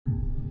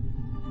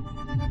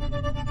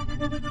You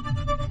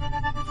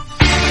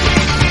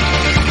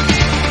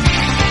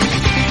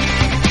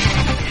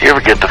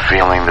ever get the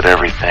feeling that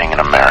everything in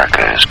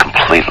America is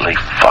completely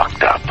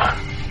fucked up?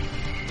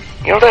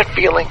 You know that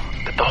feeling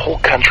that the whole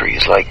country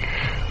is like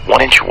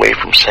 1 inch away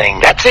from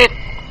saying, that's it,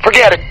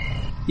 forget it?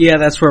 Yeah,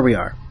 that's where we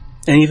are.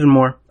 And even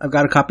more, I've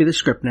got a copy of the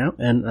script now,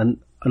 and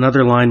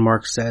another line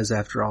Mark says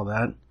after all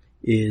that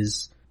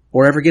is,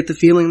 or ever get the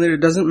feeling that it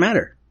doesn't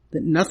matter,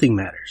 that nothing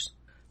matters.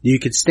 You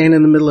could stand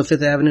in the middle of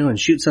Fifth Avenue and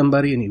shoot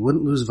somebody and you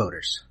wouldn't lose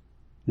voters.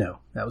 No,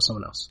 that was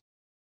someone else.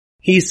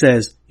 He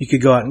says you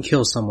could go out and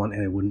kill someone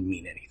and it wouldn't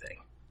mean anything.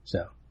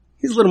 So,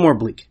 he's a little more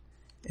bleak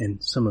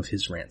in some of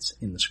his rants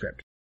in the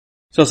script.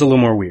 So it's a little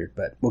more weird,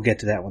 but we'll get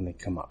to that when they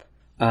come up.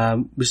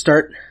 We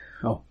start,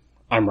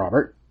 I'm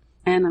Robert.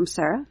 And I'm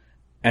Sarah.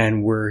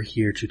 And we're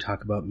here to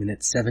talk about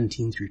minutes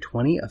 17 through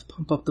 20 of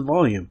Pump Up the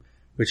Volume,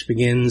 which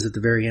begins at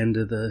the very end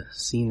of the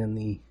scene in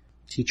the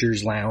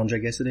teacher's lounge, I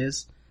guess it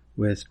is,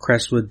 with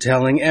Crestwood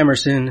telling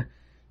Emerson,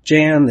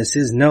 Jan, this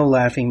is no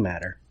laughing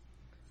matter.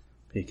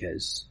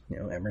 Because,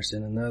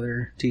 Emerson and the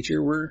other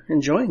teacher were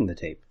enjoying the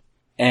tape.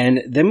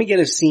 And then we get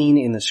a scene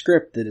in the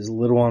script that is a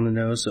little on the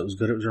nose, so it was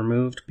good it was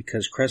removed,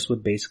 because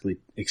Crestwood basically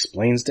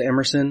explains to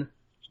Emerson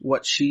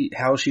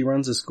how she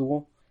runs the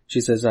school.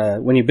 She says,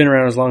 when you've been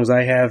around as long as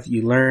I have,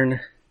 you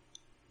learn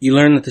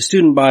that the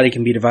student body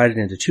can be divided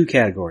into two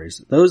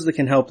categories, those that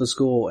can help the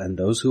school and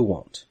those who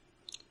won't.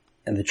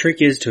 And the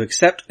trick is to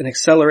accept and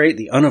accelerate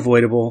the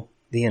unavoidable,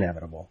 the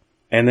inevitable.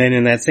 And then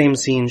in that same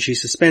scene, she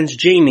suspends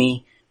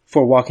Jamie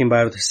for walking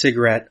by with a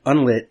cigarette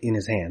unlit in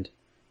his hand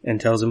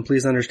and tells him,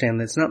 please understand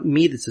that it's not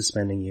me that's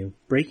suspending you.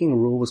 Breaking a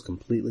rule was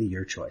completely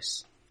your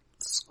choice.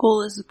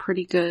 School is a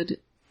pretty good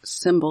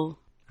symbol.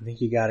 I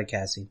think you got it,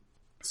 Cassie.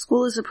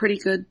 School is a pretty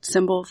good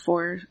symbol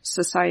for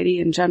society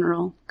in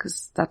general,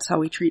 because that's how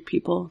we treat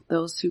people.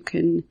 Those who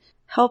can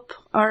help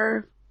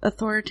our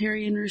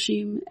authoritarian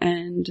regime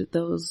and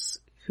those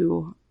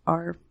who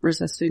are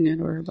resisting it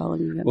or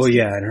rebelling against it. Well,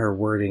 yeah, and her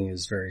wording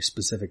is very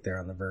specific there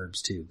on the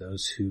verbs, too.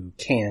 Those who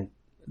can,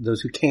 and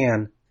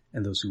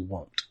those who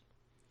won't.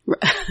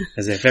 Right.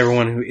 As if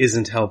everyone who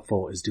isn't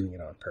helpful is doing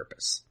it on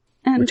purpose.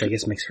 Which I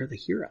guess makes her the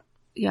hero.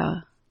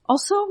 Yeah.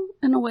 Also,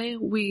 in a way,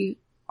 we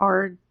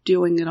are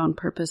doing it on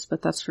purpose,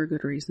 but that's for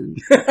good reason.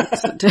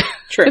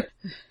 True.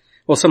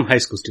 Well, some high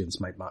school students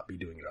might not be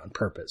doing it on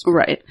purpose.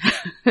 Right.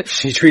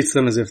 She treats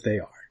them as if they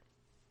are.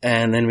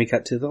 And then we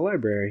cut to the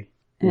library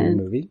in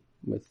the movie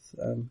with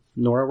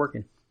Nora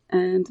working.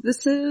 And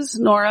this is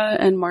Nora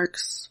and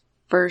Mark's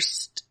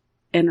first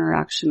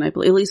interaction, I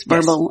believe, at least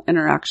verbal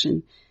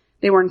interaction.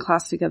 They were in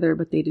class together,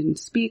 but they didn't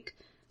speak.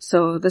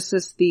 So this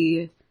is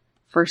the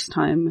first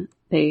time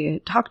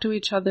they talk to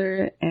each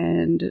other,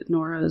 and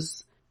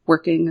Nora's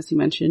working, as you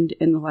mentioned,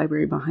 in the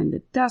library behind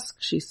the desk.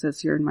 She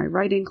says, you're in my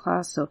writing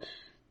class, so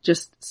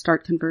just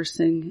start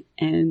conversing.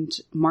 And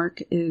Mark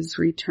is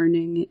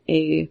returning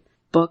a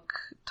book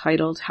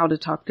titled How to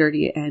Talk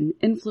Dirty and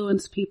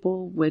Influence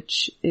People,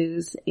 which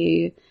is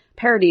a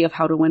parody of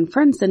How to Win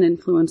Friends and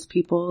Influence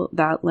People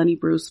that Lenny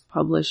Bruce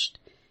published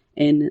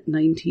in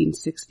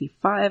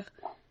 1965.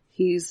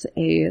 He's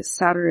a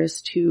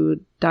satirist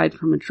who died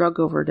from a drug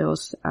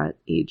overdose at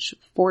age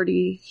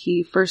 40.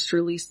 He first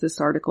released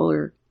this article,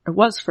 or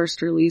was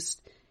first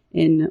released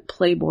in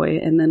Playboy,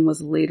 and then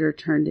was later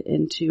turned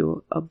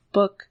into a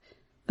book.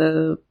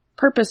 The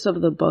purpose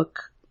of the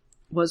book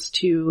was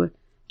to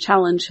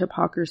challenge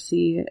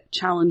hypocrisy,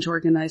 challenge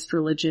organized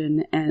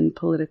religion and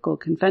political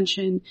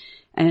convention,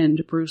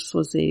 and Bruce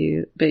was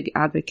a big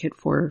advocate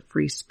for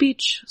free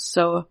speech,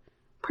 so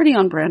pretty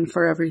on brand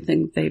for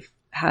everything they've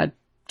had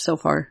so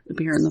far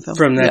here in the film.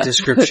 From that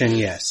description,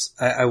 yes.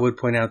 I would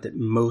point out that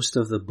most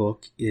of the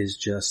book is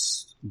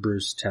just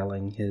Bruce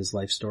telling his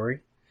life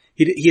story.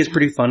 He is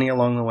pretty funny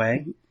along the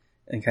way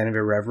and kind of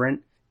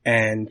irreverent,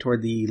 and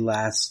toward the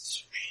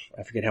last,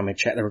 I forget how many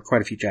there were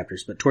quite a few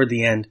chapters, but toward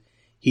the end,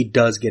 he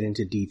does get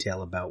into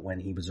detail about when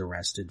he was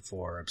arrested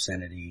for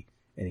obscenity,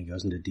 and he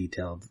goes into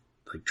detail of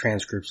like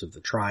transcripts of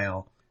the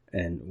trial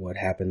and what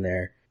happened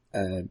there.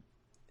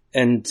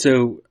 And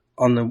so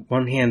on the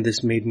one hand,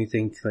 this made me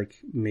think like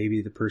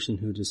maybe the person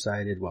who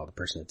decided,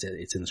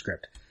 it's in the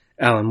script.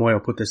 Alan Moyle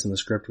put this in the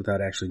script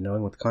without actually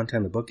knowing what the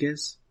content of the book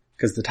is.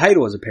 Because the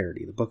title is a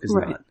parody. The book is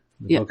not.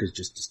 The book is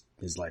just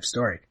his life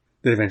story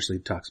that eventually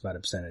talks about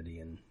obscenity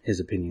and his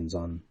opinions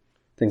on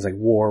things like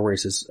war, where he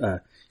says,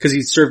 cause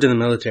he served in the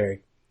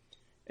military.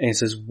 And he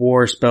says,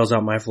 war spells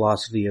out my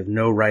philosophy of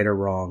no right or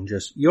wrong.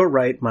 Just your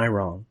right, my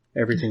wrong.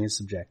 Everything is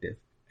subjective.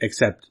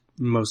 Except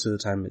most of the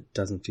time it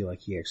doesn't feel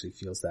like he actually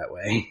feels that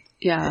way.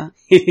 Yeah.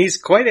 He's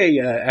quite a,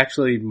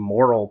 actually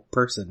moral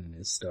person in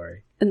his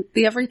story. And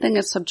the everything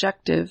is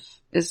subjective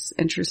is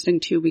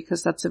interesting too,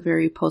 because that's a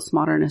very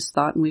postmodernist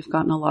thought, and we've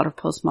gotten a lot of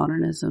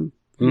postmodernism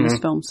in this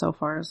film so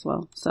far as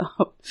well. So,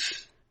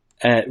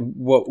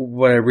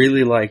 what I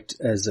really liked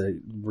as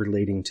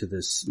relating to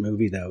this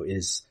movie though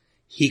is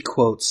he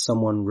quotes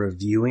someone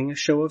reviewing a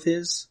show of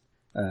his,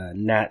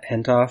 Nat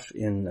Hentoff,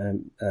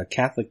 in a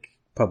Catholic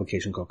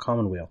publication called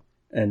Commonweal.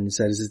 and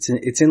says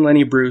it's in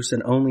Lenny Bruce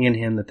and only in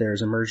him that there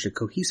has emerged a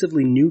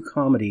cohesively new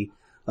comedy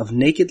of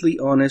nakedly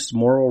honest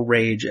moral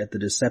rage at the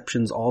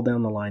deceptions all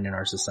down the line in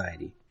our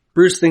society.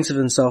 Bruce thinks of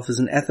himself as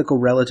an ethical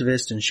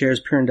relativist and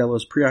shares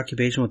Pirandello's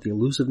preoccupation with the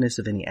elusiveness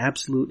of any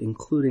absolute,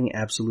 including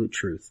absolute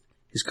truth.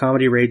 His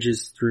comedy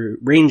ranges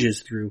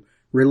through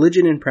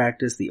religion in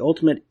practice, the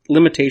ultimate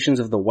limitations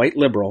of the white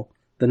liberal,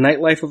 the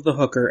nightlife of the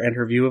hooker and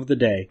her view of the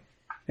day,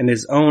 and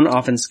his own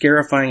often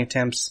scarifying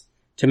attempts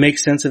to make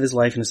sense of his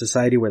life in a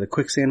society where the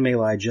quicksand may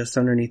lie just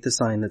underneath the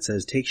sign that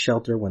says, "Take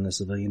shelter when the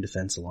civilian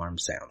defense alarm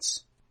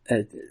sounds."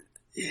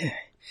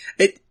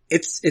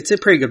 It's a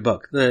pretty good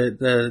book.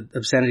 The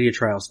obscenity of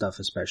trial stuff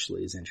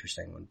especially is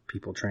interesting when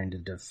people trying to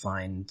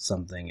define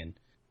something and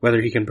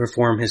whether he can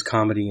perform his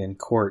comedy in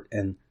court,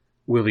 and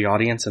will the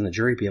audience and the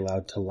jury be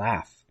allowed to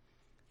laugh?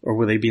 Or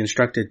will they be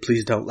instructed,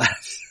 please don't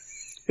laugh?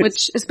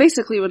 Which is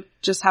basically what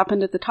just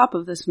happened at the top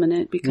of this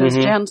minute, because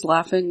Jan's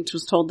laughing,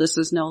 was told this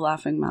is no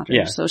laughing matter.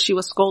 Yeah. So she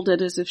was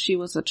scolded as if she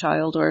was a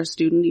child or a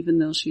student, even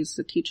though she's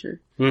a teacher.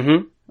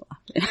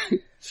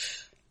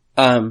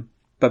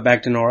 But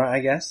back to Nora, I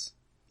guess,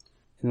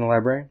 in the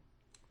library.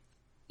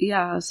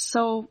 Yeah,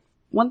 so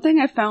one thing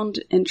I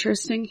found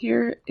interesting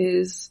here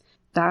is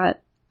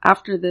that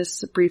after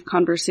this brief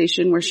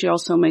conversation where she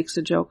also makes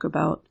a joke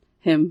about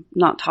him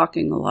not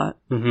talking a lot,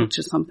 which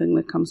is something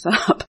that comes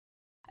up.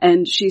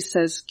 And she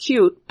says,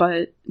 cute,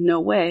 but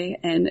no way.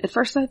 And at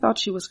first I thought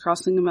she was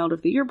crossing him out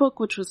of the yearbook,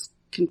 which was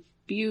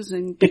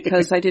confusing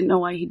because I didn't know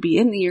why he'd be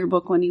in the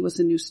yearbook when he was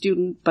a new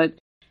student. But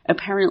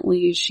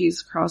apparently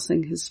she's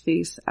crossing his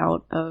face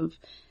out of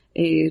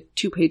a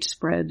 2-page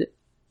spread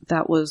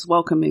that was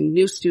welcoming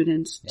new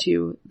students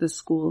to the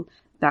school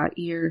that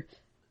year.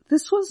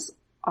 This was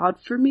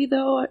odd for me,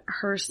 though,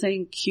 her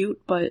saying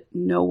cute, but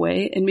no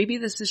way. And maybe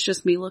this is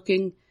just me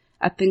looking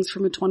at things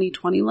from a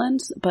 2020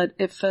 lens, but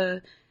if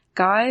a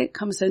guy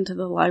comes into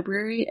the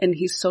library and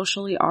he's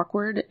socially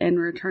awkward and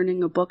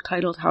returning a book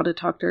titled How to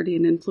Talk Dirty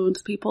and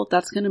Influence People,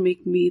 that's going to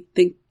make me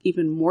think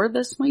even more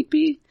this might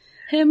be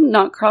him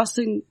not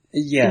crossing.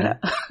 Yeah.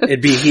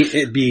 It'd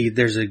be,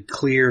 there's a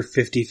clear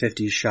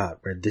 50-50 shot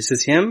where this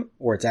is him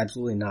or it's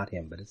absolutely not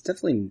him, but it's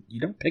definitely, you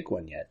don't pick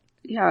one yet.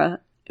 Yeah.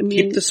 I mean,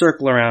 keep the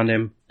circle around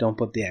him. Don't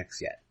put the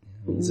X yet.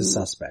 He's a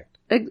suspect.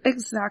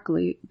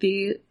 Exactly.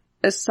 The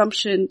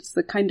assumptions,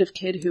 the kind of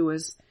kid who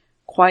is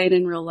quiet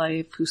in real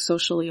life, who's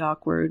socially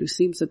awkward, who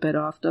seems a bit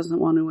off, doesn't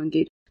want to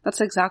engage.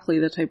 That's exactly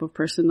the type of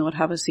person that would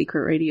have a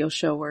secret radio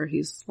show where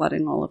he's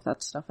letting all of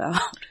that stuff out.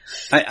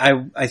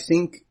 I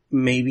think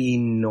maybe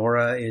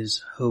Nora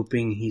is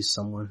hoping he's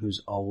someone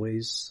who's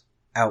always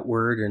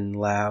outward and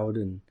loud,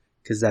 and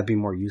because that'd be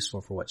more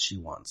useful for what she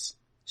wants.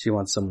 She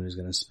wants someone who's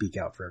going to speak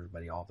out for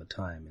everybody all the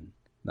time and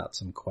not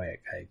some quiet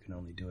guy who can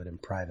only do it in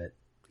private.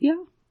 Yeah.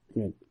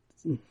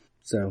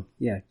 So,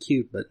 yeah,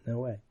 cute, but no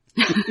way.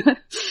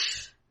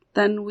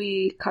 Then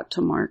we cut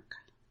to Mark.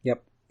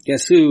 Yep.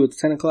 Guess who? It's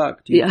 10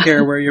 o'clock. Do you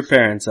care where your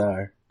parents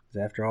are?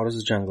 Because after all, there's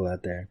a jungle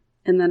out there.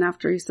 And then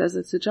after he says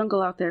it's a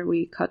jungle out there,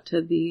 we cut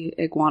to the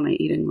iguana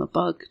eating the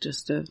bug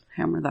just to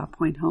hammer that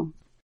point home.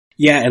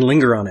 Yeah, and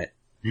linger on it.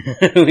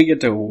 We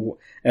get to,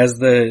 as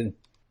the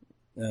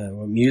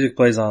when music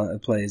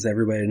plays,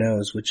 everybody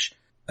knows, which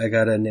I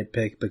gotta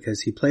nitpick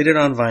because he played it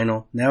on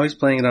vinyl. Now he's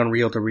playing it on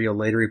reel-to-reel.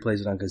 Later he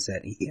plays it on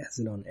cassette. He has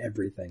it on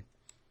everything.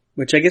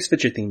 Which I guess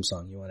fits your theme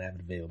song. You want to have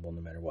it available no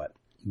matter what.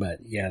 But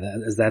yeah,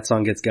 as that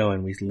song gets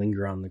going, we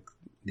linger on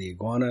the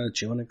iguana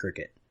chewing a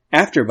cricket.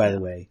 After, by the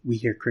way, we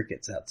hear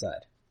crickets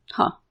outside.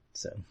 Huh.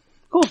 So.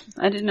 Cool.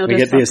 I didn't notice. We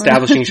get the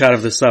establishing shot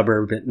of the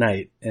suburb at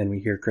night, and we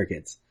hear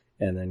crickets.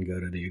 And then go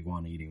to the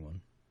iguana eating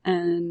one.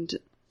 And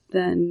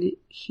then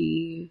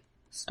he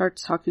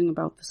starts talking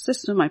about the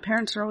system. My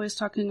parents are always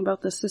talking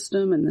about the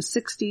system in the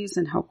 60s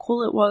and how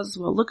cool it was.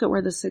 Well, look at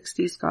where the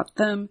 60s got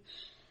them.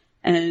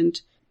 And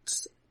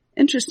it's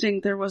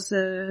interesting. There was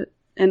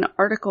an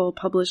article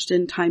published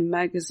in Time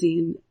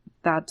magazine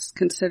that's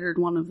considered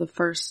one of the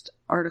first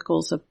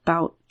articles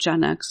about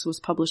Gen X. Was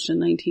published in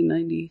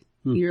 1990,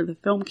 the year the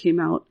film came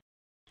out.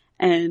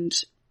 And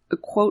a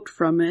quote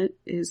from it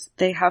is,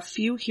 "They have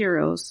few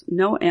heroes,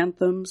 no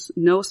anthems,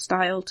 no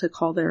style to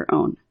call their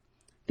own.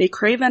 They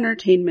crave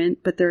entertainment,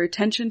 but their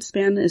attention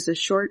span is as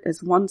short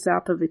as one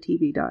zap of a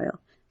TV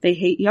dial. They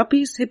hate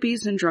yuppies,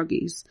 hippies, and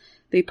druggies.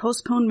 They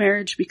postpone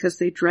marriage because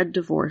they dread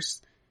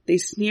divorce. They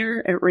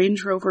sneer at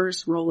Range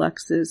Rovers,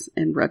 Rolexes,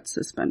 and red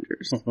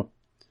suspenders."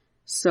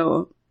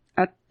 So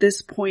at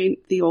this point,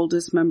 the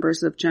oldest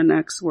members of Gen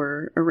X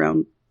were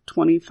around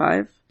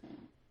 25,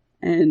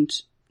 and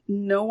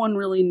no one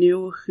really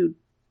knew who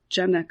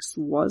Gen X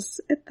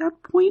was at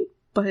that point,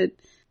 but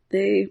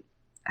they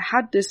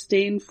had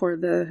disdain for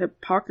the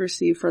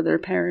hypocrisy for their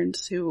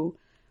parents who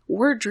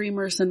were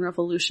dreamers and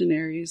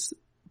revolutionaries,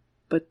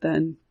 but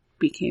then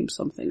became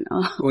something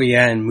else. Well,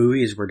 yeah, and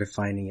movies were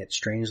defining it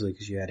strangely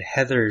because you had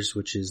Heathers,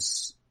 which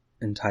is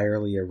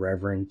entirely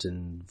irreverent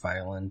and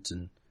violent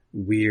and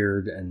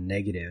weird and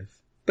negative,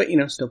 but,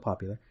 still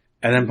popular.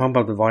 And then Pump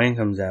Up the Volume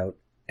comes out,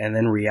 and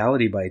then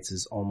Reality Bites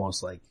is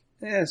almost like,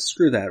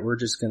 screw that. We're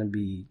just going to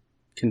be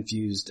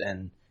confused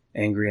and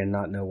angry and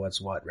not know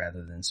what's what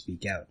rather than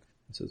speak out.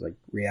 So it's like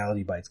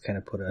Reality Bites kind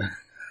of put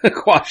a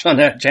quash on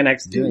that Gen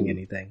X doing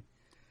anything.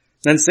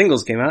 Then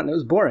Singles came out and it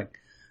was boring.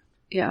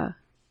 Yeah.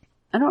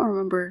 I don't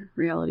remember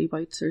Reality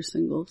Bites or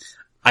Singles.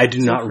 I do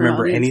not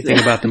remember anything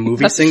about the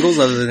movie Singles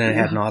other than it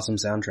had an awesome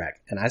soundtrack.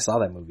 And I saw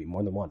that movie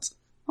more than once.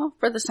 Well,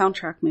 for the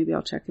soundtrack, maybe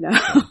I'll check it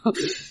out.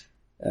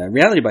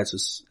 Reality Bites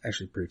was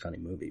actually a pretty funny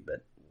movie,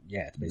 but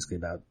yeah, it's basically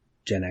about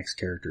Gen X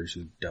characters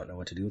who don't know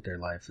what to do with their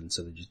life, and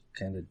so they just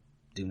kind of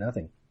do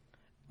nothing.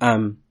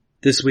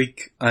 This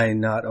week, I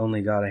not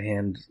only got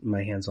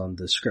my hands on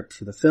the script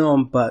for the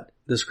film, but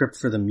the script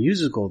for the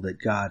musical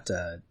that got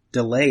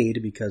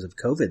delayed because of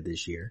COVID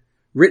this year.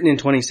 Written in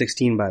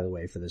 2016, by the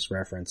way, for this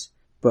reference.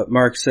 But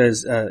Mark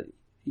says,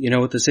 you know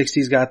what the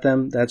 60s got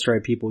them? That's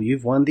right, people.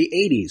 You've won the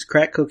 80s.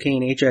 Crack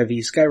cocaine, HIV,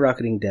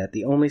 skyrocketing debt.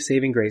 The only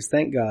saving grace,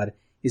 thank God,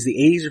 is the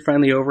 80s are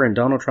finally over and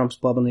Donald Trump's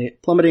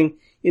plummeting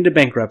into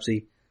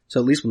bankruptcy. So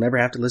at least we'll never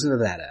have to listen to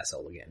that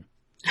asshole again.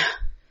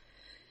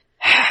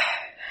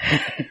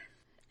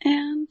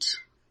 And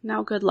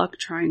now good luck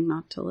trying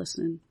not to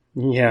listen.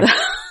 Yeah.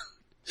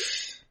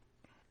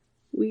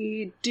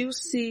 We do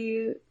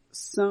see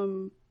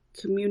some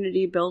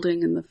community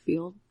building in the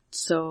field.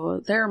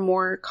 So there are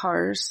more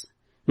cars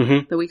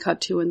that we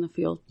cut to in the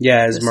field.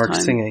 Yeah, as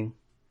Mark's singing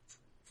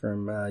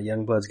from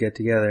Youngbloods Get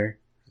Together.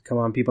 Come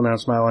on, people, now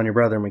smile on your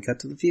brother. And we cut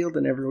to the field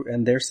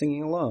and they're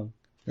singing along.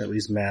 Or at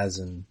least Maz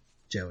and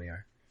Joey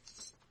are.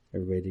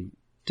 Everybody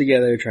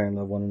together trying to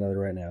love one another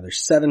right now. There's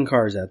 7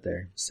 cars out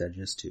there. Said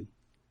just 2.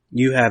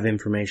 You have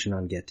information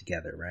on Get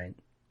Together, right?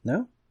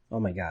 No? Oh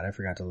my god, I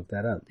forgot to look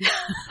that up.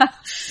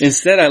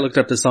 Instead, I looked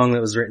up the song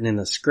that was written in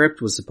the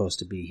script was supposed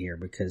to be here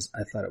because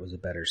I thought it was a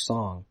better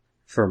song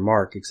for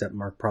Mark, except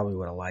Mark probably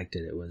would have liked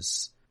it. It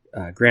was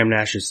Graham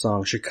Nash's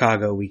song,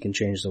 Chicago, We Can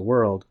Change the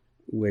World,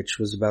 which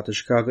was about the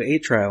Chicago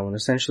 8 trial, and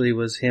essentially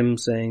was him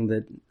saying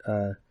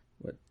that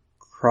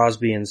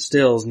Crosby and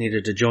Stills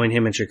needed to join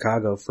him in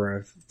Chicago for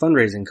a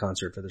fundraising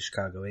concert for the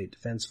Chicago 8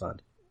 Defense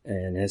Fund.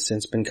 And has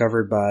since been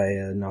covered by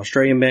an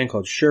Australian band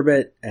called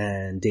Sherbet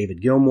and David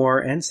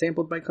Gilmour and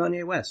sampled by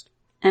Kanye West.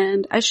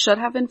 And I should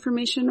have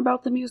information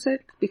about the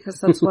music because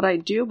that's what I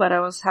do, but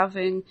I was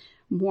having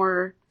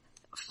more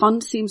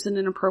fun seems an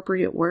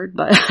inappropriate word,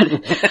 but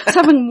I was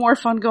having more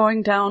fun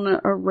going down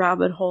a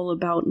rabbit hole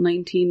about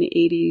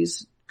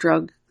 1980s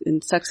drug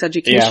and sex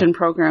education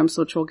programs,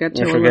 which we'll get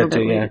to a little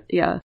bit later.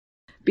 Yeah.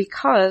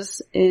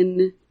 Because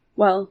in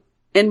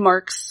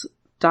Mark's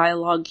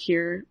dialogue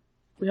here,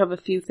 we have a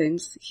few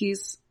things.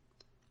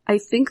 I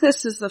think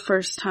this is the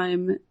first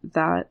time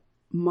that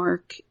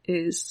Mark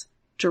is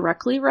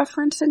directly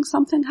referencing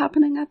something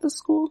happening at the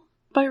school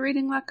by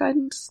reading that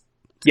guidance.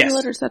 Yes.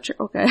 Letter, is that true?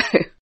 Okay.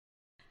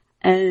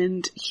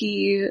 And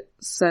he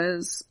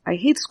says, I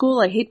hate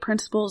school, I hate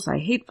principals, I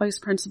hate vice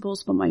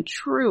principals, but my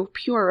true,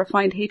 pure,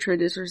 refined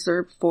hatred is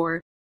reserved for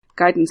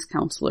guidance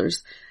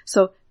counselors.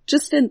 So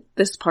just in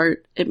this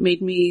part, it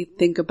made me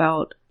think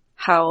about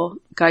how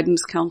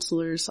guidance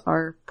counselors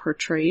are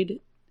portrayed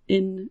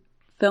in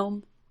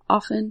film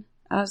often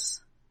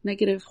as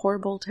negative,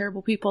 horrible,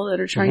 terrible people that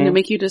are trying to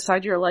make you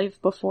decide your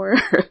life before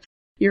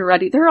you're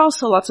ready. There are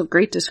also lots of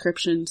great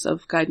descriptions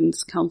of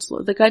guidance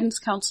counselor. The guidance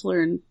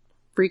counselor in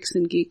Freaks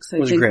and Geeks,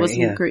 I think, was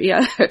great.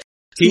 Yeah.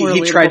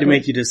 He tried to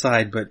make you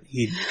decide, but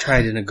he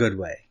tried in a good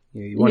way.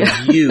 He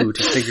wanted you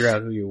to figure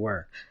out who you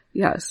were.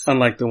 Yes.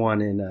 Unlike the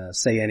one in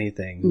Say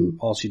Anything,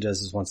 all she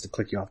does is wants to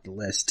click you off the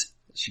list.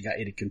 She got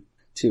you to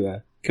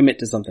commit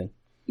to something.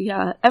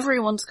 Yeah,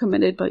 everyone's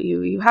committed but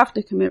you. You have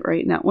to commit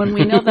right now. When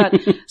we know that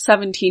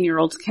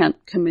 17-year-olds can't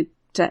commit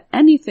to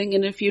anything,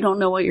 and if you don't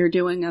know what you're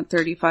doing at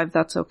 35,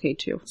 that's okay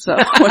too. So,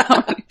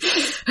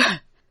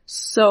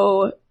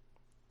 so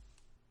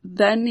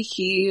then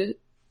he...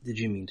 Did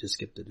you mean to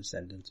skip the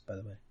Descendants, by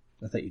the way?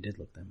 I thought you did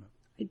look them up.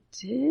 I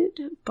did,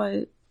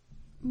 but...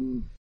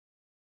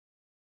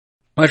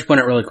 I'll just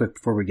point out really quick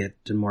before we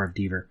get to more of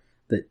Deaver,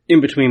 that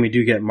in between we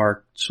do get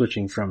Mark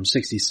switching from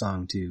 60s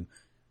song to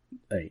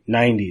a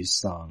 90s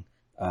song,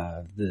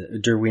 the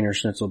Der Wiener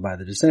Schnitzel by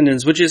the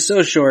Descendants, which is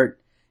so short,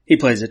 he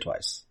plays it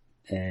twice.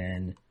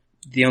 And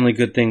the only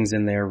good things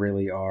in there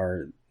really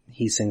are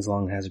he sings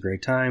along and has a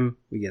great time.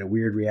 We get a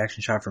weird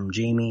reaction shot from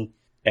Jamie.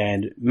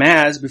 And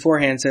Maz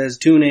beforehand says,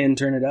 tune in,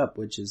 turn it up,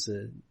 which is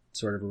a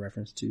sort of a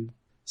reference to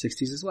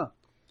 60s as well.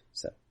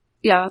 So.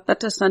 Yeah, that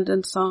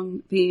Descendants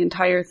song, the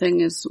entire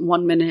thing is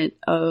 1 minute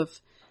of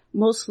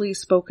mostly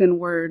spoken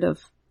word of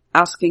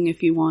asking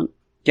if you want.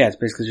 Yeah, it's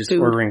basically just food.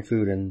 Ordering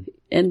food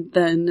and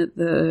then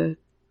the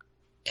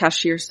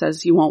cashier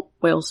says you want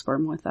whale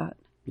sperm with that.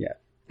 Yeah.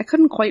 I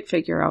couldn't quite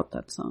figure out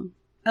that song.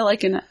 I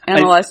like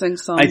analyzing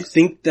songs. I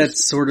think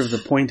that's sort of the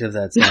point of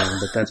that song,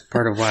 but that's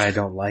part of why I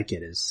don't like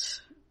it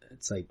is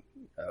it's like,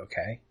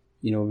 okay,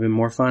 it would have been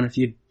more fun if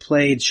you'd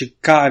played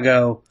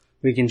Chicago,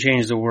 We Can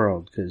Change the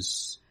World,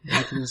 because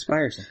that can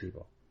inspire some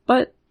people.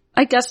 But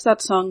I guess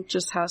that song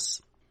just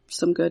has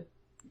some good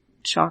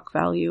shock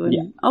value,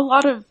 and a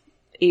lot of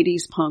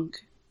 80s punk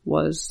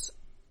was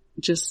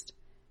just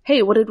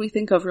hey, what did we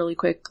think of really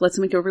quick? Let's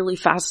make a really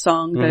fast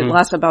song that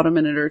lasts about a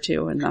minute or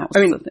two. And that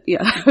was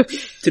yeah.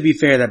 To be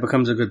fair, that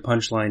becomes a good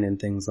punchline in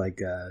things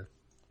like,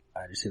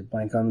 I just hit a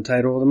blank on the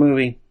title of the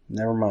movie.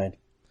 Never mind.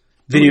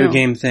 Video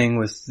game thing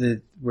with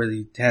where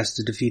he has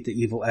to defeat the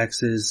evil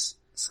X's.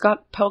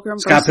 Scott Pilgrim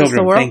versus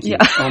the World. Thank you.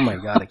 Yeah. Oh my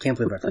god, I can't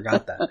believe I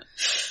forgot that.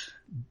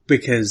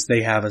 Because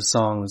they have a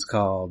song that's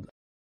called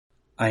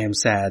I Am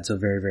Sad, So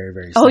Very, Very,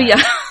 Very Sad. Oh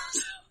yeah.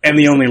 And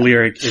the only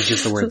lyric is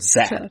just the word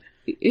sad.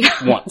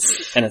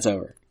 Once, and it's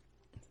over.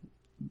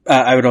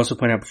 I would also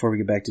point out before we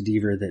get back to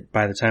Deaver that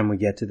by the time we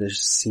get to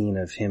this scene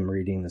of him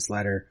reading this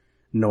letter,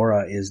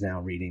 Nora is now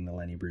reading the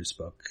Lenny Bruce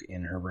book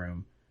in her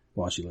room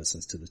while she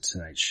listens to the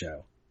Tonight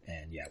Show.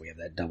 And yeah, we have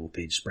that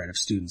double-page spread of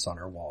students on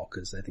her wall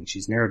because I think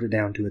she's narrowed it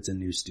down to it's a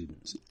new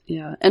students.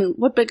 Yeah, and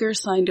what bigger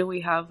sign do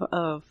we have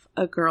of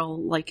a girl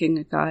liking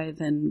a guy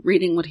than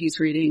reading what he's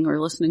reading or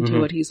listening to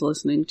what he's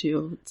listening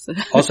to?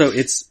 Also,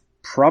 it's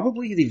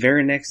probably the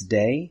very next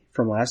day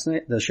from last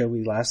night, the show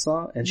we last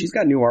saw, and she's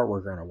got new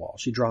artwork on her wall.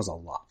 She draws a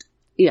lot.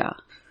 Yeah.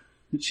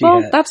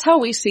 That's how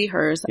we see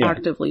her, is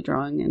actively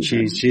drawing. And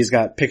she's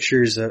got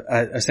pictures of,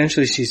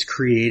 essentially she's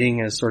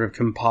creating a sort of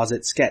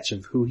composite sketch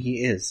of who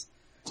he is.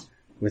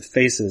 With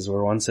faces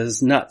where one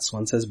says nuts,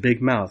 one says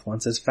big mouth, one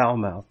says foul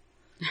mouth.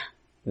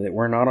 That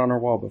were not on her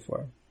wall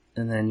before.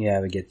 And then,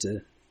 we get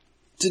to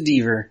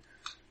Deaver.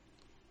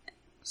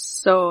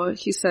 So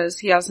he says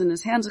he has in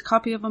his hands a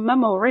copy of a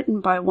memo written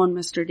by one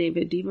Mr.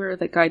 David Deaver,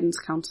 the guidance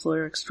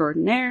counselor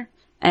extraordinaire.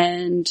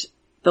 And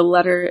the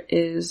letter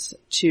is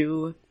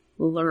to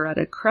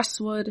Loretta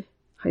Crestwood,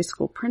 high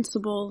school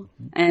principal.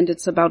 And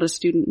it's about a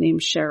student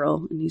named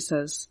Cheryl. And he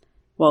says,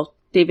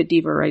 David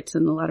Deaver writes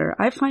in the letter,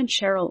 I find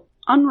Cheryl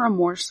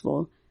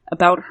unremorseful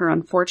about her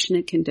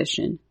unfortunate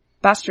condition.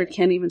 Bastard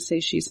can't even say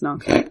she's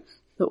not good.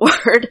 The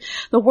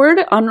word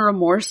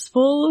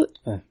unremorseful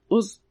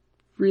was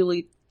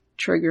really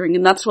triggering,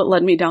 and that's what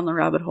led me down the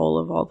rabbit hole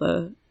of all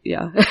the,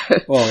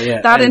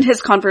 That and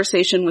his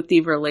conversation with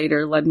Deaver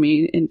later led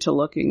me into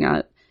looking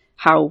at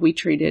how we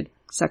treated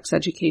sex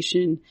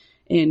education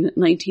in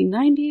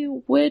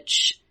 1990,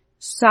 which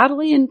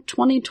sadly in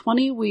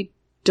 2020 we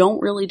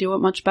don't really do it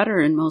much better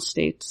in most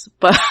states,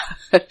 but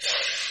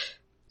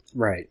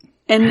right.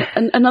 And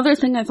another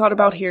thing I thought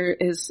about here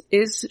is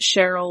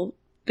Cheryl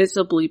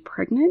visibly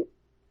pregnant?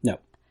 No.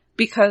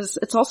 Because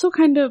it's also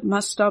kind of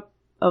messed up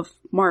of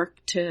Mark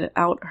to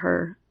out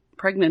her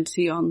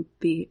pregnancy on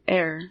the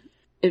air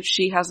if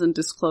she hasn't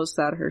disclosed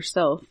that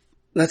herself.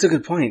 That's a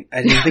good point.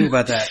 I didn't think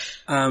about that.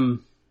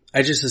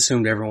 I just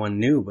assumed everyone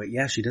knew, but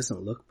yeah, she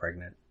doesn't look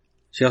pregnant.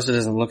 She also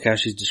doesn't look how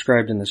she's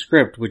described in the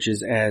script, which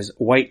is as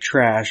white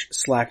trash,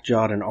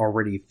 slack-jawed, and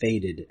already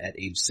faded at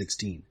age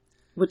 16.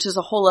 Which is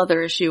a whole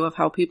other issue of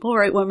how people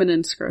write women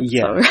in scripts.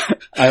 Yeah. So.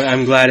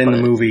 I'm glad in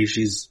the movie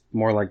she's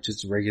more like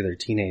just a regular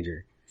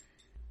teenager.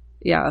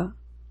 Yeah.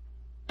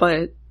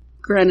 But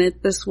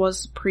granted, this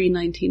was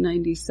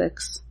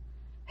pre-1996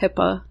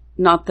 HIPAA.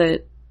 Not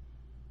that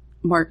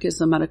Mark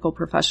is a medical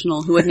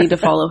professional who would need to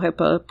follow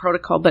HIPAA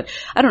protocol, but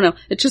I don't know.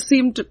 It just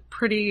seemed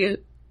pretty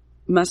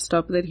messed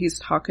up that he's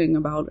talking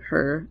about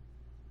her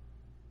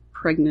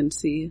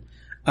pregnancy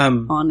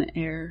on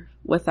air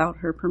without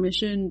her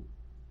permission.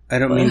 I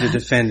don't mean to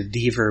defend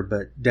Deaver,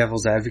 but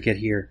devil's advocate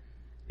here.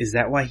 Is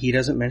that why he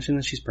doesn't mention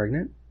that she's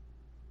pregnant?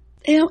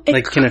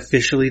 Can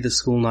officially the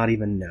school not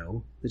even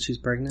know that she's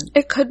pregnant?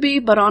 It could be,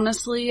 but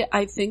honestly,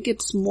 I think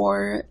it's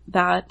more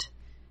that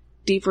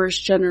Deaver's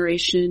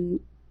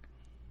generation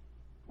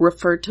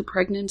referred to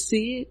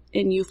pregnancy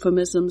in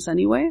euphemisms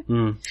anyway.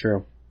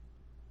 True.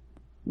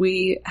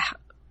 We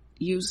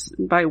use,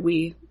 by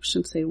we, I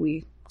shouldn't say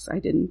we, because I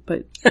didn't,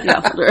 but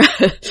yeah.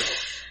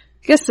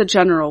 I guess the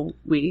general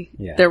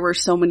there were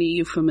so many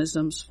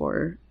euphemisms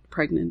for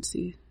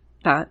pregnancy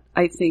that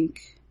I think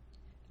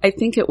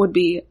it would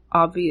be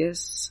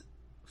obvious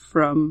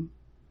from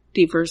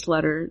Deaver's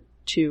letter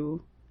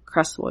to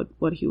Crestwood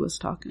what he was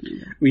talking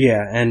about.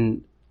 Yeah,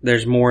 and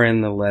there's more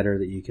in the letter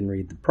that you can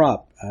read. The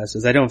prop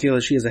says, I don't feel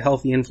that she has a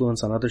healthy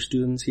influence on other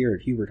students here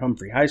at Hubert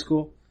Humphrey High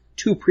School.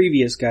 2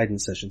 previous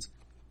guidance sessions.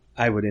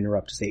 I would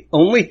interrupt to say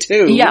only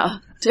 2. Yeah.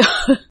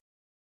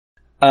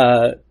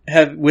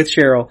 With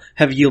Cheryl,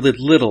 have yielded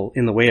little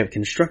in the way of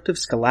constructive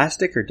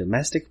scholastic or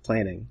domestic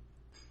planning.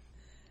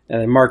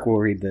 And then Mark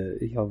will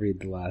he'll read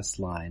the last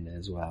line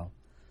as well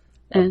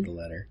of the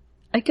letter.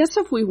 I guess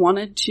if we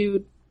wanted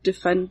to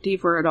defend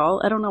Deaver at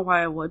all, I don't know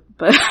why I would,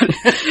 but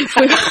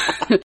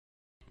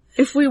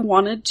if we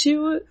wanted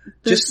to,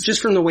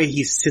 just from the way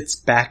he sits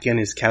back on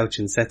his couch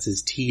and sets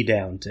his tea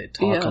down to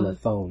talk on the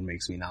phone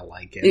makes me not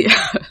like it.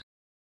 Yeah.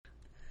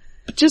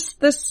 Just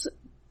this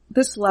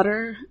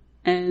letter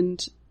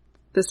and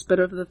this bit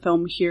of the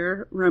film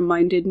here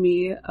reminded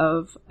me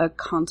of a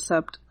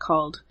concept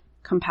called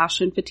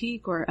compassion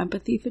fatigue or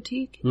empathy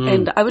fatigue.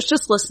 And I was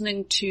just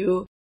listening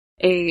to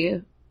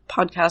a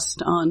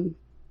podcast on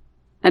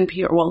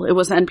NPR. Well, it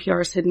was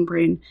NPR's Hidden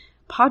Brain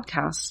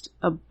podcast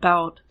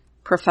about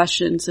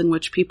professions in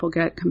which people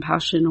get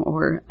compassion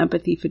or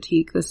empathy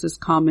fatigue. This is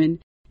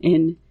common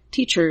in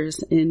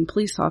teachers, in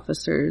police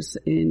officers,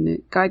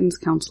 in guidance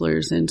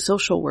counselors, in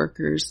social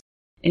workers,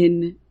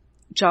 in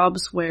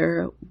jobs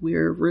where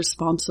we're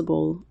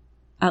responsible,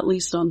 at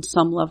least on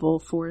some level,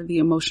 for the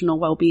emotional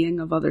well-being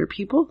of other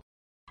people.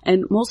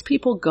 And most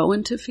people go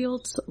into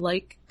fields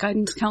like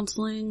guidance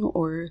counseling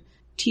or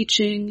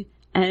teaching,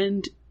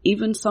 and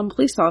even some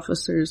police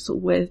officers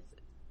with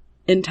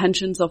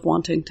intentions of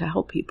wanting to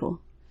help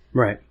people.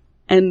 Right.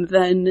 And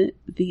then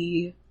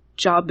the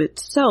job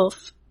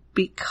itself,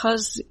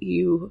 because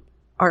you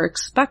are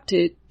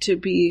expected to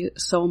be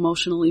so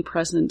emotionally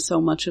present so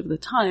much of the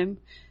time,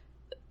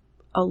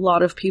 a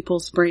lot of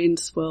people's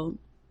brains will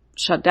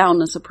shut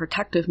down as a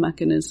protective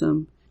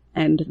mechanism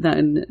and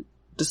then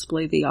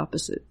display the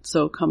opposite.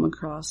 So come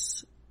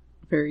across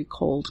very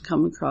cold,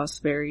 come across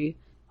very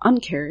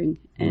uncaring.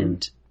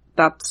 And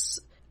that's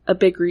a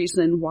big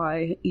reason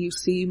why you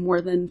see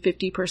more than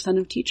 50%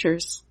 of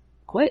teachers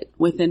quit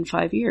within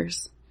 5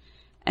 years.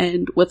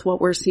 And with what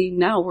we're seeing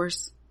now,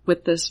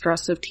 with the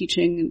stress of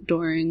teaching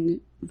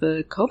during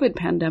the COVID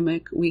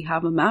pandemic, we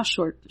have a mass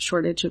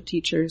shortage of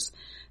teachers.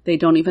 They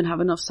don't even have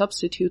enough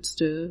substitutes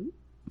to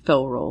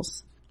fill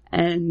roles.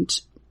 And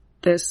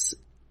this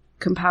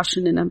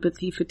compassion and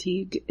empathy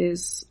fatigue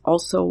is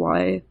also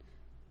why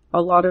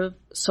a lot of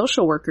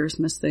social workers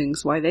miss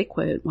things, why they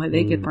quit, why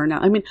they get burned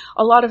out. I mean,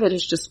 a lot of it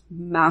is just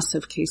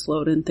massive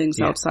caseload and things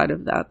outside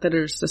of that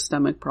are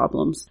systemic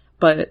problems.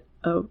 But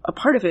a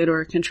part of it,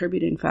 or a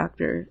contributing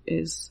factor,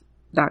 is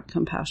that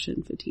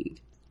compassion fatigue.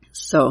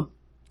 So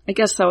I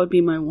guess that would be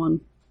my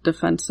one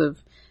defense of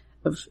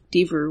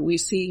Deaver. We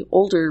see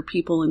older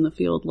people in the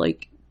field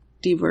like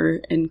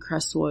Deaver and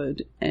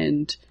Crestwood,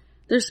 and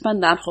there's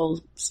been that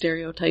whole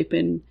stereotype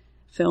in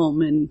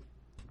film and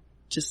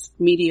just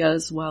media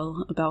as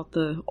well about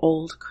the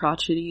old,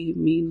 crotchety,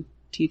 mean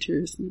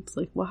teachers. And it's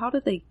like, well, how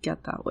did they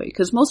get that way?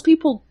 Because most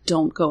people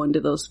don't go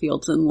into those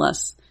fields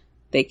unless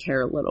they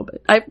care a little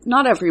bit.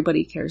 Not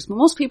everybody cares, but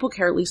most people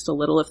care at least a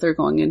little if they're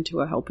going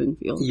into a helping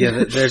field.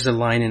 Yeah, there's a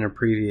line in a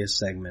previous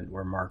segment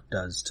where Mark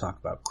does talk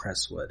about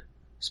Crestwood,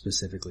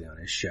 specifically on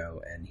his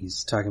show, and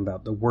he's talking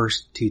about the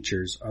worst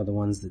teachers are the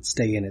ones that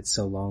stay in it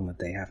so long that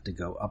they have to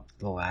go up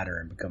the ladder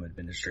and become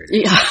administrators.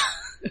 Yeah.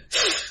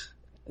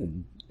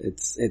 And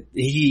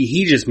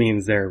he just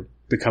means they're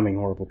becoming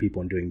horrible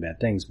people and doing bad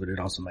things, but it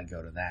also might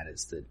go to that,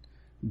 is that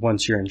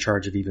once you're in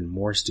charge of even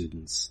more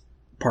students,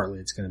 partly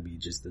it's going to be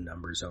just the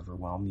numbers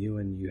overwhelm you,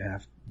 and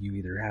you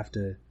either have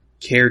to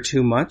care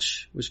too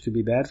much, which could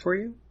be bad for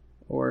you,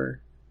 or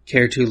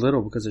care too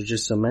little because there's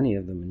just so many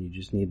of them and you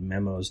just need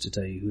memos to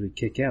tell you who to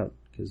kick out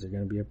because they're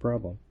going to be a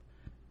problem.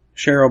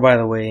 Cheryl, by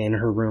the way, in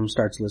her room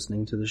starts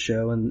listening to the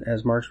show, and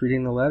as Mark's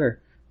reading the letter,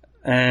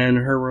 and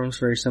her room's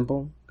very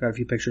simple. Got a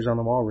few pictures on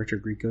the wall: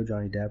 Richard Grieco,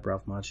 Johnny Depp,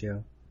 Ralph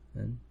Macchio,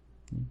 and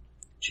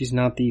she's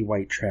not the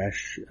white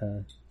trash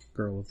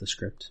girl of the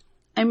script.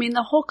 I mean,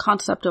 the whole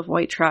concept of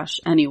white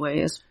trash anyway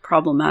is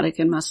problematic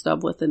and messed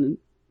up within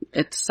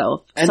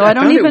itself. And so I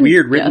found it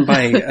weird written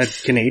by a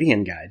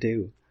Canadian guy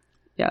too.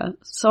 Yeah.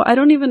 So I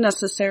don't even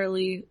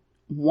necessarily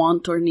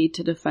want or need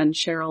to defend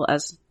Cheryl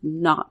as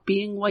not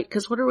being white,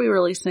 because what are we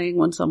really saying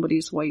when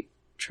somebody's white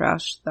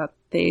trash? That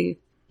they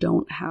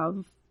don't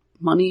have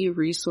money,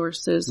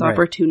 resources, right,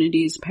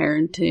 opportunities,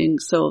 parenting.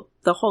 So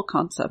the whole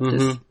concept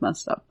is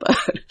messed up. But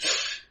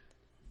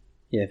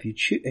yeah,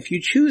 if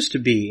you choose to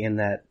be in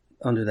that,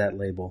 under that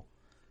label,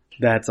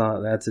 that's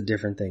a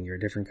different thing. You're a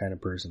different kind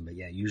of person. But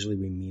yeah, usually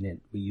we mean it.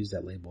 We use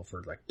that label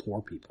for like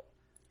poor people.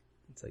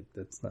 It's like,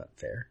 that's not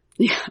fair.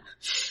 Yeah.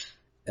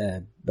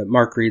 But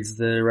Mark reads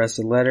the rest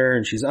of the letter,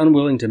 and she's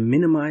unwilling to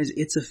minimize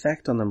its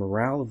effect on the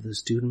morale of the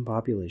student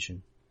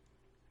population.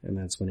 And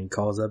that's when he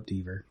calls up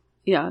Deaver.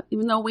 Yeah,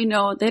 even though we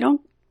know they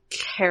don't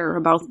care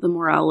about the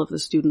morale of the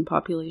student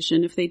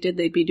population. If they did,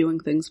 they'd be doing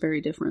things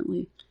very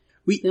differently.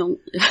 We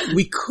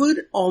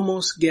could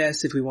almost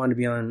guess, if we wanted to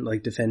be on,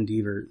 like, defend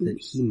Deaver, that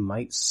he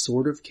might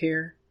sort of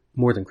care,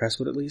 more than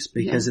Crestwood at least,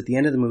 because at the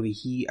end of the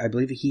movie, I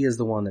believe he is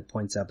the one that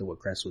points out that what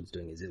Crestwood's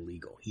doing is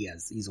illegal.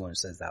 He's the one who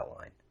says that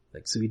line.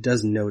 Like, so he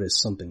does notice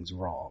something's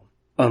wrong.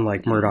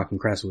 Unlike Murdoch and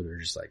Crestwood, who are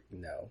just like,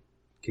 no,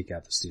 kick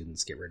out the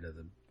students, get rid of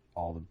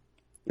all the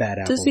bad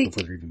apples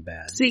before they're even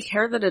bad. Does he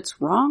care that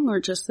it's wrong, or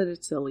just that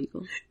it's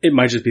illegal? It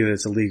might just be that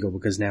it's illegal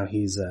because now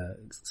he's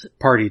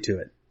party to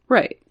it.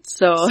 Right.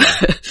 So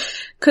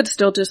could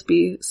still just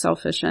be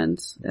selfish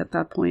ends at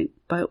that point.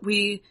 But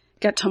we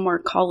get to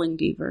Mark calling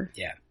Deaver.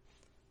 Yeah.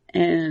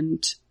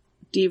 And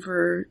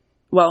Deaver,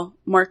 well,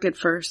 Mark at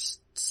first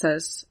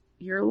says,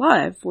 "You're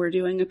live. We're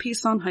doing a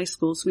piece on high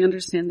schools. We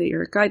understand that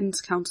you're a guidance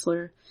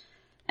counselor."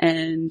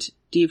 And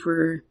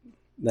Deaver...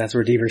 That's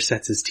where Deaver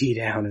sets his tea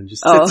down and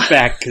just sits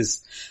back,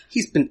 because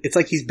it's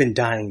like he's been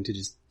dying to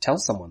just tell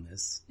someone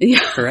this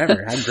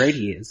forever, how great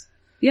he is.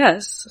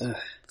 Yes.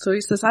 So he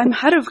says, "I'm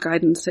head of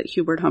guidance at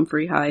Hubert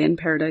Humphrey High in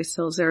Paradise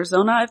Hills,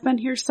 Arizona. I've been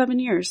here 7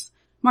 years.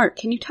 Mark,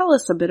 can you tell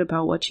us a bit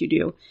about what you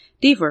do?"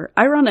 "Deaver,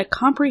 I run a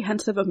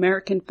comprehensive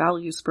American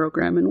values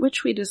program in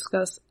which we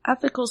discuss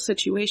ethical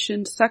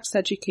situations, sex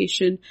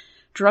education,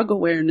 drug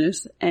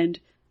awareness, and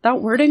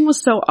that wording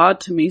was so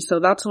odd to me. So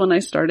that's when I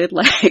started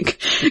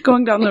like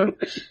going down the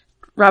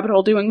rabbit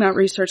hole, doing that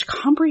research.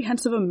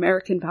 Comprehensive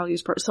American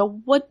Values Program.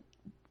 So what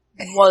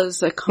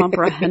was a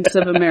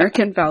Comprehensive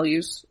American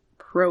Values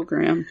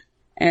Program?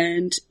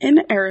 And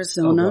in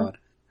Arizona, Oh God.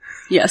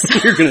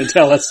 yes, You're going to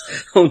tell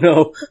us. Oh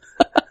no.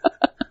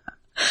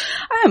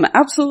 I am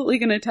absolutely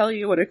going to tell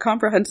you what a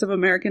Comprehensive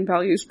American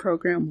Values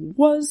Program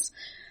was.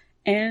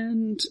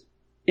 And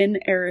in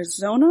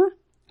Arizona,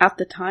 at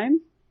the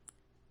time,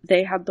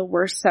 they had the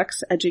worst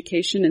sex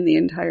education in the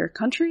entire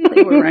country.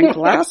 They were ranked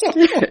last.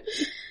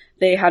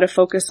 They had a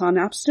focus on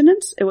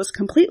abstinence. It was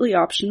completely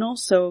optional,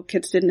 so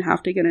kids didn't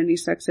have to get any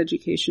sex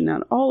education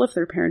at all if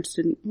their parents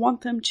didn't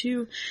want them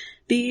to.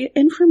 The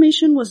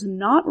information was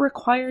not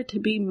required to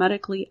be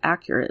medically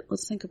accurate.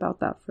 Let's think about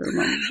that for a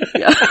moment.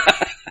 Yeah.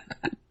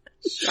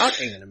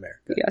 Shocking in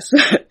America. Yes.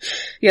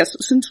 Yes.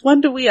 Since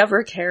when do we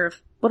ever care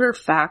what are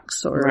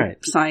facts or Right.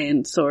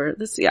 science or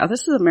this? Yeah,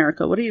 this is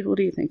America. What are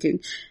you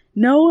thinking?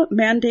 No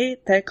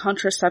mandate that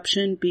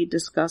contraception be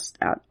discussed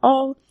at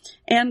all.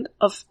 And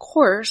of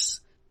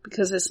course,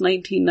 because it's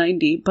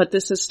 1990, but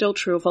this is still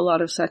true of a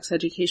lot of sex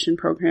education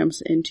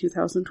programs in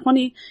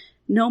 2020,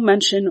 no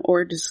mention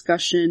or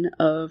discussion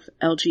of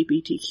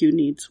LGBTQ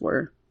needs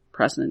were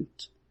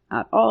present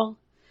at all.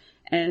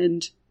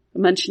 And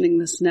I'm mentioning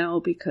this now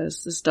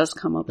because this does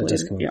come up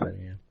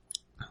later.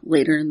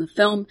 Later in the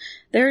film,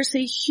 there's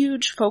a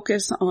huge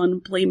focus on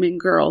blaming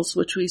girls,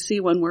 which we see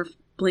when we're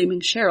blaming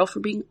Cheryl for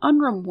being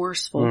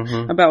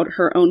unremorseful about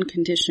her own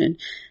condition.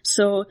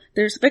 So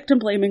there's victim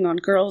blaming on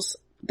girls.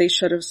 They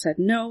should have said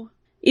no.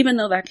 Even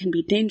though that can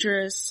be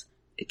dangerous,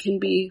 it can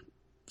be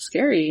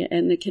scary,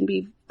 and it can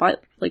be,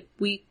 like,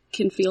 we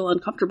can feel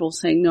uncomfortable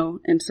saying no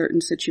in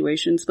certain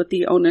situations, but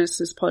the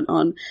onus is put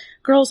on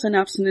girls in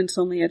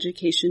abstinence-only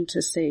education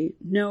to say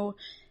no.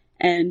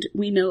 And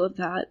we know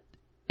that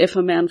if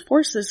a man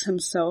forces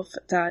himself,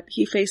 that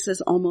he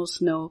faces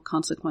almost no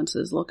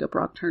consequences. Look at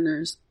Brock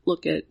Turner's,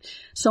 look at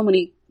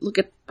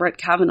Brett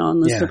Kavanaugh on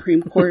the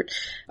Supreme Court.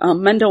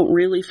 Men don't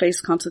really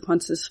face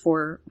consequences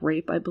for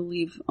rape. I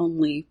believe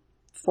only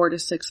 4 to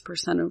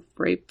 6% of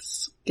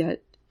rapes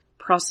get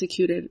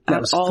prosecuted at all.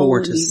 That was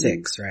 4 to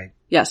 6, right?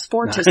 Yes,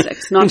 4 to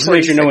 6, not 46. Just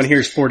make sure no one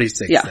hears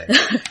 46. Yeah.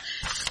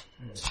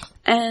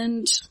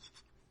 And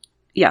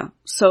yeah,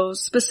 so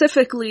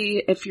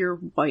specifically if you're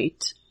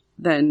white,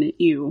 then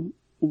you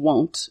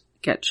won't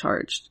get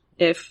charged.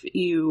 If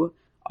you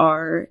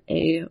are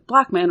a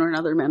black man or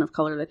another man of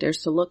color that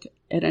dares to look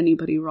at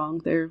anybody wrong,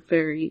 they're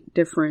very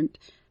different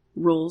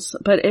rules.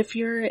 But if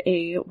you're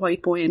a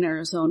white boy in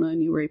Arizona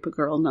and you rape a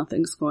girl,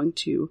 nothing's going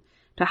to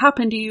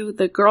happen to you.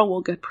 The girl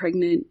will get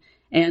pregnant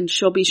and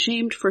she'll be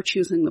shamed for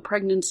choosing the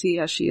pregnancy,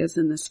 as she is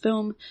in this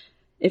film.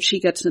 If she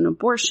gets an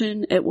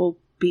abortion, it will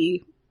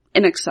be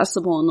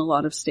inaccessible in a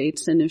lot of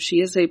states. And if she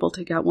is able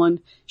to get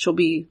one, she'll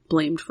be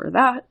blamed for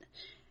that.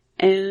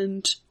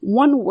 And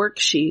one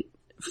worksheet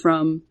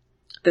from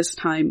this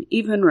time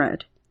even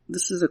read,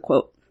 this is a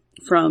quote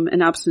from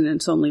an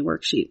abstinence-only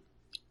worksheet,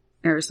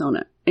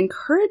 Arizona.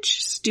 Encourage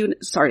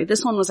students, sorry,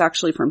 this one was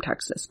actually from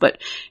Texas, but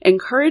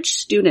encourage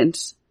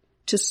students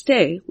to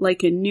stay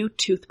like a new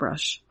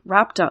toothbrush,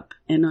 wrapped up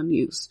and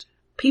unused.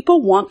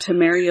 People want to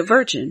marry a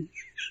virgin.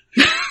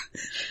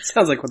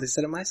 Sounds like what they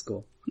said at my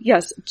school.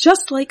 Yes,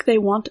 just like they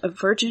want a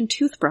virgin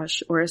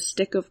toothbrush or a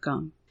stick of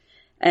gum.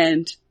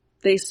 And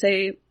they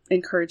say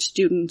encourage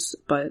students,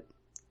 but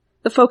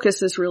the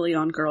focus is really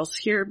on girls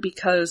here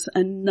because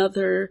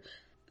another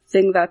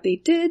thing that they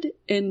did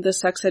in the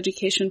sex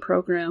education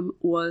program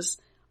was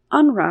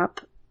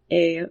unwrap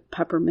a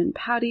peppermint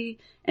patty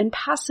and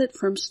pass it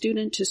from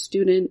student to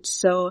student.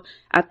 So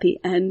at the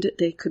end,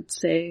 they could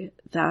say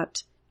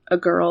that a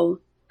girl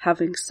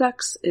having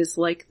sex is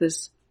like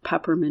this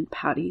peppermint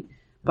patty.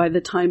 By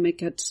the time it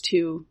gets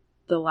to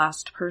the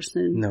last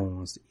person, no one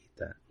wants to eat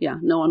that. Yeah,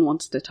 no one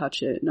wants to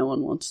touch it. No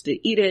one wants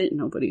to eat it.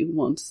 Nobody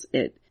wants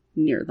it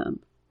near them.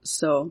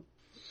 So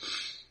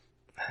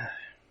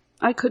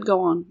I could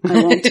go on.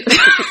 I won't.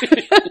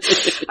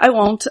 I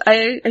won't.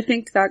 I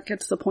think that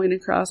gets the point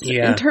across.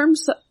 Yeah. In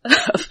terms of,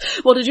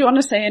 well, did you want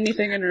to say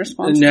anything in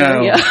response to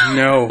No,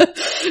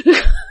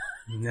 that?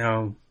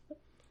 no.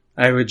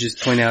 I would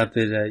just point out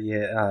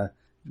that,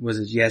 was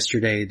it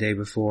yesterday, the day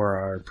before,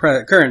 our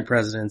current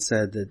president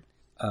said that,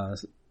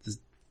 the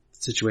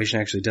situation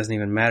actually doesn't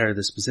even matter,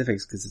 the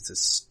specifics, because it's a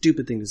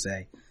stupid thing to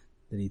say,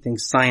 that he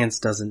thinks science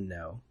doesn't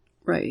know.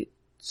 Right.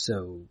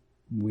 So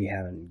we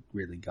haven't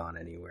really gone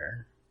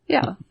anywhere.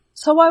 Yeah.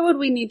 So why would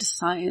we need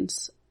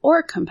science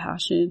or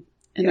compassion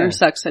in our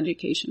sex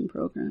education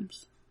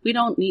programs? We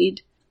don't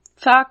need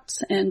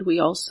facts, and we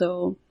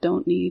also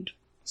don't need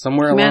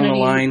somewhere humanity. Along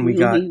the line, we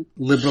got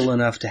liberal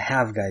enough to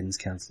have guidance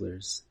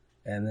counselors.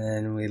 And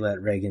then we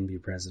let Reagan be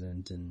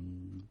president,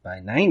 and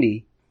by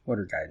 90, what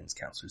are guidance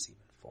counselors even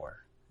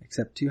for?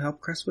 Except to help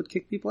Crestwood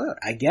kick people out,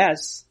 I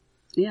guess.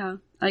 Yeah,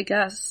 I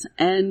guess.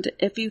 And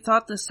if you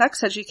thought the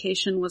sex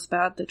education was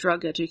bad, the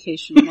drug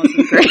education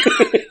wasn't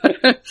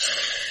great.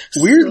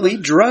 Weirdly,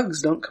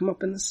 drugs don't come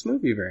up in this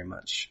movie very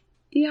much.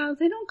 Yeah,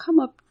 they don't come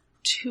up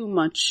too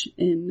much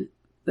in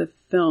the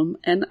film,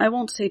 and I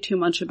won't say too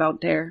much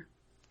about DARE.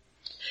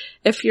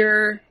 If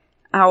you're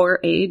our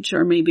age,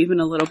 or maybe even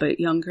a little bit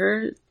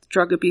younger,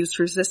 Drug Abuse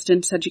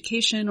Resistance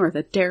Education, or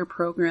the DARE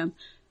program.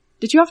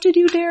 Did you have to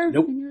do DARE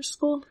in your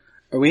school?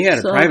 We had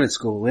a private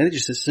school. They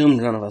just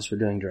assumed none of us were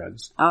doing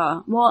drugs.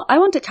 Well, I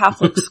went to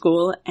Catholic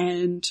school,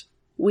 and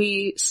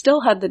we still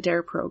had the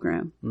DARE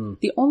program.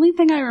 The only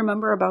thing I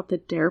remember about the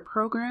DARE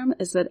program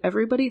is that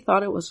everybody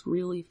thought it was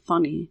really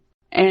funny,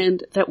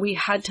 and that we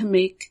had to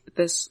make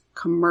this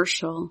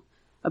commercial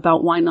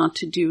about why not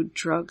to do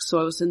drugs. So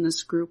I was in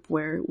this group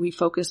where we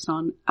focused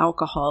on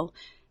alcohol,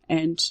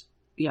 and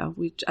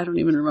I don't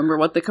even remember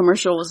what the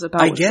commercial was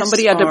about.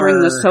 Somebody had to bring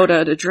the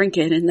soda to drink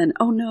it, and then,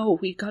 oh no,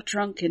 we got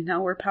drunk and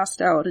now we're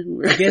passed out.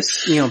 And I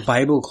guess,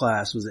 Bible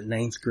class was at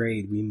 9th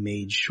grade. We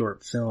made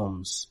short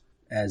films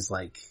as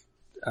like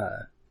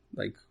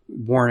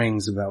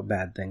warnings about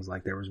bad things.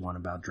 Like there was one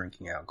about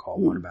drinking alcohol,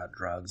 one about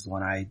drugs. The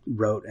one I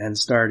wrote and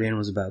starred in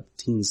was about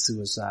teen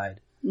suicide.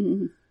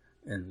 And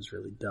it was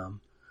really dumb.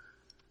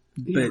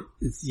 But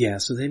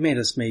so they made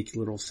us make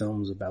little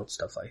films about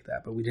stuff like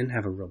that, but we didn't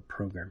have a real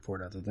program for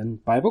it other than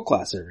Bible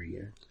class every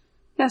year.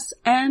 Yes,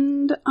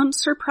 and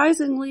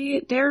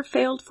unsurprisingly, DARE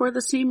failed for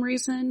the same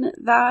reason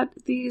that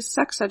the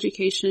sex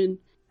education,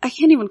 I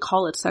can't even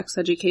call it sex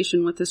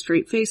education with a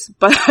straight face,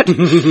 but for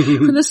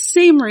the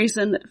same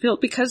reason that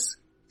failed, because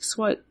guess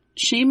what?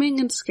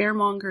 Shaming and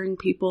scaremongering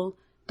people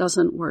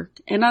doesn't work.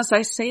 And as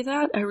I say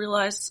that, I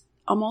realize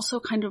I'm also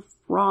kind of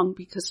wrong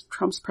because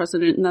Trump's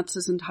president, and that's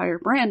his entire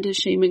brand, is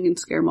shaming and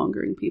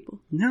scaremongering people.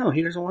 No,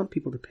 he doesn't want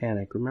people to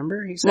panic,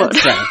 remember? He said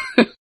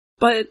that.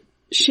 But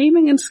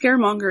shaming and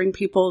scaremongering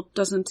people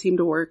doesn't seem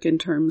to work in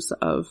terms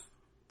of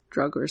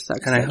drug or sex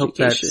education. And I hope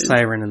that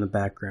siren in the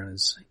background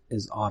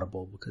is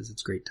audible because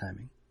it's great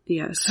timing.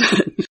 Yes.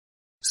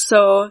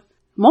 So,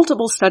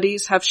 multiple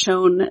studies have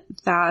shown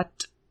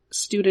that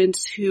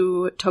students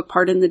who took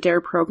part in the DARE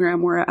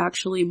program were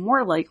actually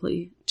more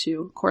likely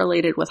to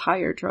correlated with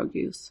higher drug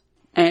use.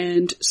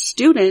 And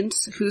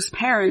students whose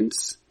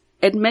parents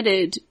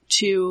admitted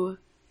to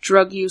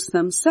drug use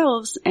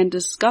themselves and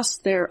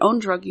discussed their own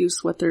drug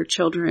use with their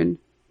children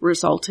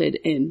resulted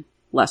in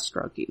less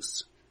drug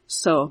use.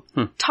 So,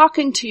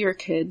 talking to your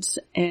kids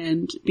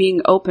and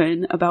being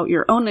open about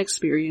your own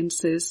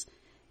experiences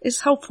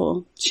is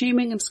helpful.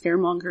 Shaming and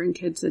scaremongering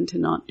kids into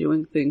not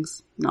doing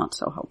things, not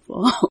so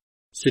helpful.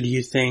 So do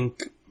you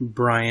think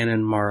Brian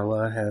and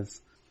Marla have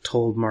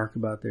told Mark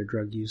about their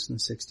drug use in the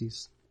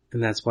 60s?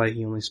 And that's why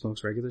he only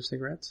smokes regular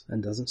cigarettes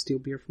and doesn't steal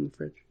beer from the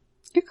fridge?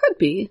 It could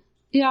be.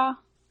 Yeah.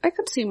 I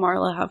could see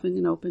Marla having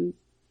an open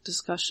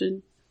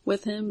discussion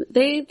with him.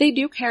 They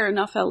do care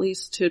enough at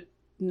least to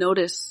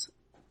notice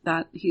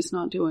that he's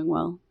not doing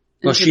well.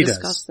 And well, to she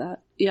discuss does. That.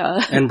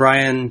 Yeah. And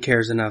Brian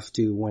cares enough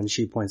to, when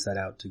she points that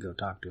out, to go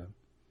talk to him.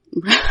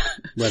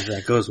 Whether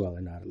that goes well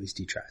or not, at least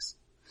he tries.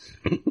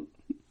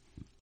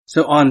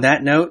 So on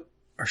that note,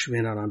 or should we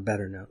end on a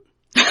better note?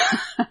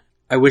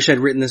 I wish I'd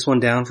written this one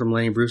down from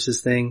Lenny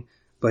Bruce's thing,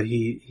 but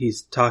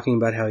he's talking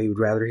about how he would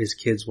rather his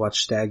kids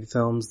watch stag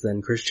films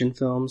than Christian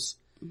films.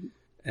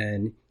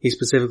 And he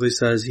specifically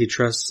says he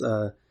trusts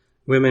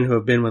women who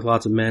have been with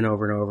lots of men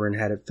over and over and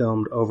had it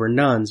filmed over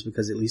nuns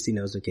because at least he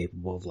knows they're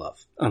capable of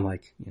love.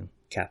 Unlike,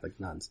 Catholic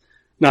nuns.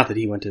 Not that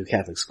he went to a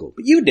Catholic school,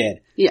 but you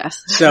did.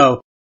 Yes.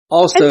 So,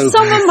 also... And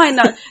some of my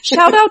nuns.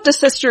 Shout out to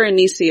Sister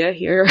Anicia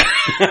here.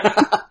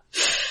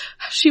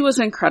 She was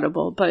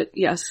incredible, but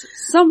yes,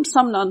 some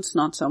nuns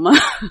not so much.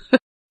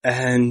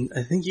 And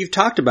I think you've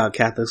talked about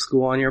Catholic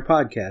school on your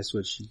podcast,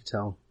 which you can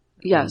tell.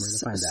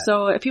 Yes.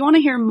 So if you want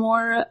to hear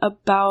more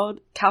about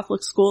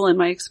Catholic school and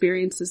my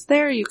experiences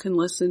there, you can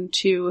listen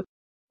to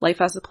Life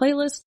as a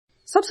Playlist.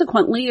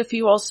 Subsequently, if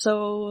you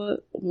also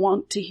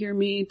want to hear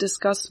me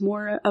discuss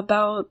more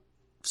about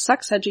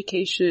sex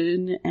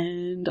education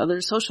and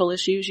other social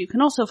issues, you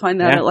can also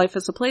find that at Life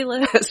as a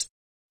Playlist.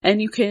 And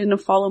you can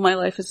follow my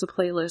Life as a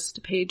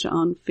Playlist page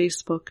on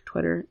Facebook,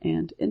 Twitter,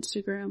 and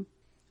Instagram.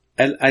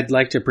 I'd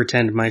like to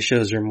pretend my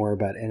shows are more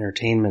about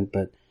entertainment,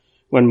 but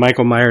when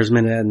Michael Myers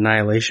Minute and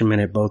Annihilation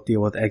Minute both deal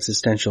with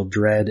existential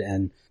dread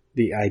and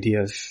the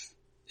idea of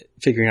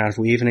figuring out if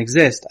we even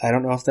exist, I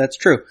don't know if that's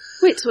true.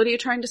 Wait, so what are you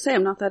trying to say?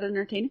 I'm not that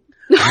entertaining?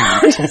 No,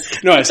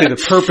 I say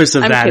the purpose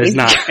of that is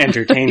not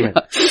entertainment.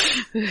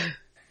 Yeah.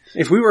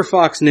 If we were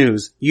Fox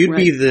News, you'd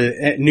be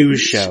the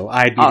news show.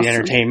 I'd be the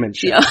entertainment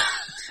show. Yeah.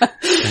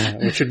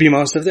 Which would be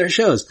most of their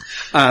shows.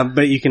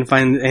 But you can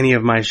find any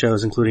of my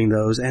shows, including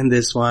those and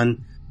this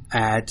one,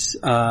 at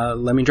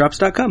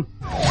lemmingdrops.com.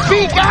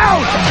 Speak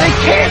out! They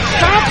can't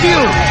stop you!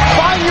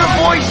 Find your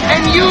voice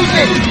and use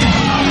it!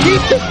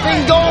 Keep this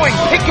thing going!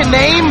 Pick a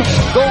name,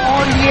 go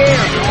on the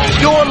air.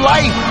 It's your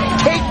life.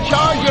 Take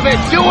charge of it.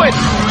 Do it!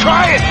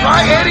 Try it!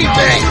 Try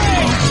anything!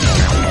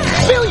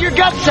 Spill your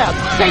guts out!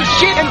 Say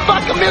shit and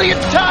fuck a million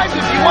times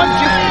if you want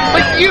to,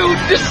 but you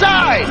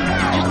decide!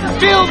 Just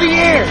fill the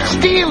air!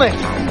 Steal it!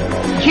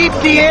 Keep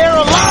the air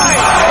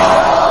alive!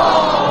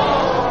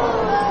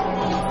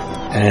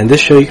 And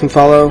this show you can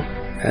follow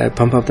at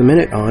Pump Up the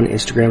Minute on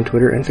Instagram,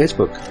 Twitter, and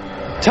Facebook.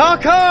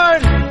 Talk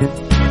hard!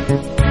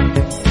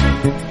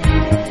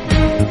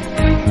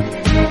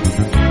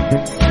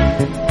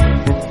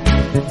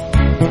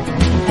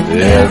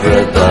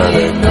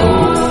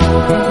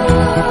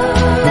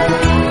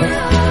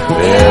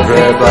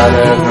 out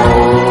of nowhere.